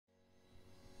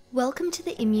Welcome to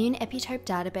the Immune Epitope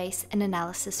Database and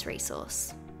Analysis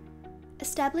resource.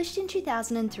 Established in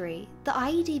 2003, the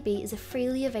IEDB is a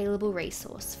freely available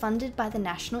resource funded by the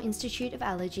National Institute of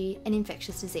Allergy and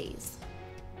Infectious Disease.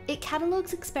 It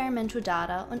catalogues experimental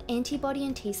data on antibody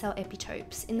and T-cell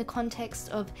epitopes in the context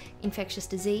of infectious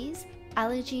disease,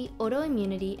 allergy,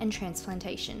 autoimmunity, and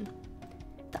transplantation.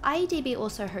 The IEDB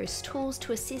also hosts tools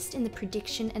to assist in the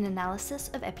prediction and analysis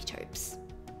of epitopes.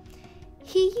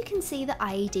 Here you can see the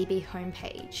IEDB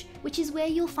homepage, which is where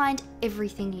you'll find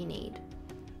everything you need.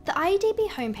 The IEDB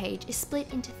homepage is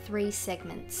split into 3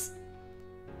 segments.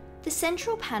 The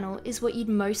central panel is what you'd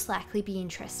most likely be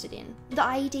interested in, the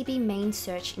IEDB main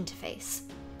search interface.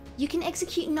 You can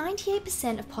execute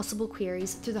 98% of possible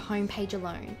queries through the homepage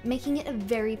alone, making it a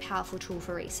very powerful tool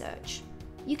for research.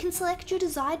 You can select your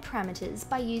desired parameters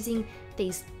by using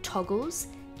these toggles,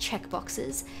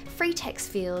 checkboxes, free text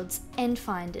fields, and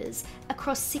finders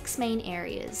across 6 main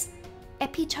areas: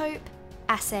 epitope,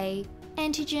 assay,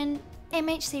 antigen,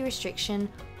 MHC restriction,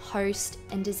 host,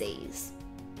 and disease.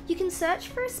 You can search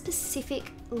for a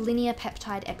specific linear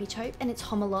peptide epitope and its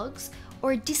homologs,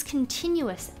 or a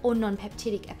discontinuous or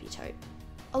non-peptidic epitope.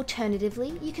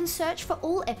 Alternatively, you can search for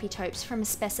all epitopes from a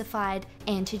specified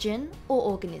antigen or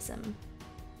organism.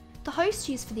 The host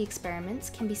used for the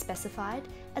experiments can be specified,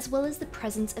 as well as the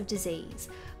presence of disease,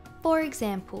 for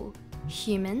example,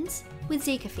 humans with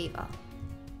Zika fever.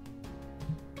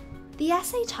 The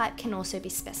assay type can also be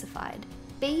specified: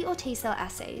 B or T-cell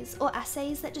assays, or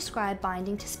assays that describe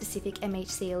binding to specific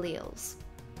MHC alleles.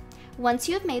 Once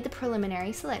you have made the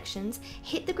preliminary selections,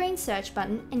 hit the green search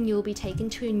button and you'll be taken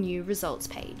to a new results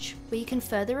page, where you can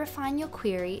further refine your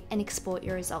query and export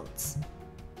your results.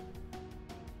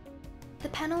 The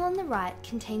panel on the right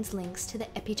contains links to the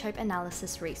Epitope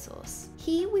Analysis resource.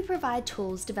 Here we provide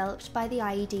tools developed by the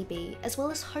IEDB, as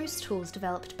well as host tools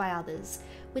developed by others,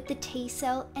 with the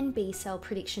T-cell and B-cell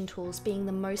prediction tools being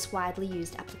the most widely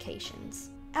used applications.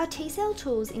 Our T-cell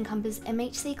tools encompass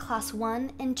MHC class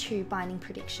 1 and 2 binding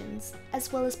predictions,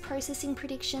 as well as processing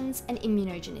predictions and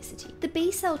immunogenicity. The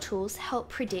B-cell tools help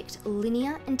predict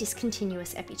linear and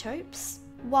discontinuous epitopes,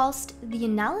 whilst the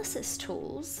analysis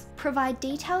tools provide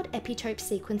detailed epitope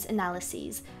sequence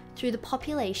analyses through the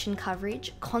population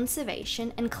coverage,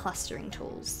 conservation, and clustering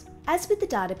tools. As with the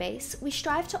database, we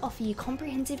strive to offer you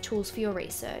comprehensive tools for your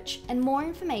research, and more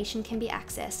information can be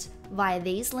accessed via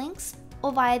these links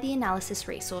or via the analysis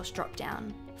resource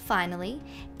dropdown. Finally,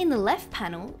 in the left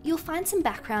panel, you'll find some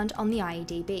background on the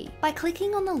IEDB. By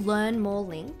clicking on the Learn More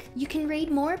link, you can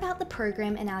read more about the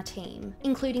program and our team,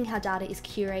 including how data is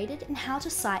curated and how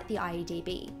to cite the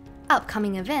IEDB.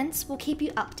 Upcoming events will keep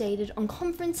you updated on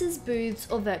conferences, booths,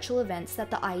 or virtual events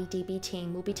that the IEDB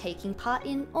team will be taking part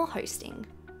in or hosting.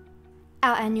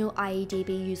 Our annual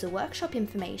IEDB user workshop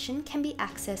information can be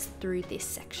accessed through this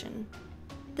section.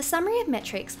 The summary of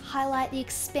metrics highlight the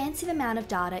expansive amount of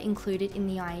data included in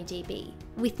the IEDB,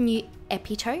 with new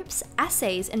epitopes,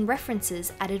 assays, and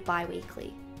references added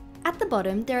bi-weekly. At the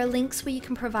bottom, there are links where you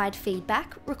can provide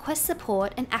feedback, request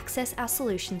support, and access our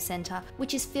Solutions Centre,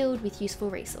 which is filled with useful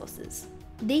resources.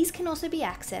 These can also be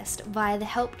accessed via the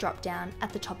Help dropdown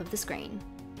at the top of the screen.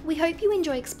 We hope you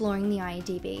enjoy exploring the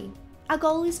IEDB. Our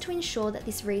goal is to ensure that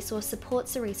this resource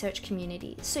supports the research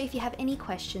community, so if you have any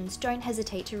questions, don't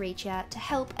hesitate to reach out to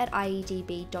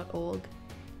help@iedb.org.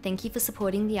 Thank you for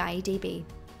supporting the IEDB.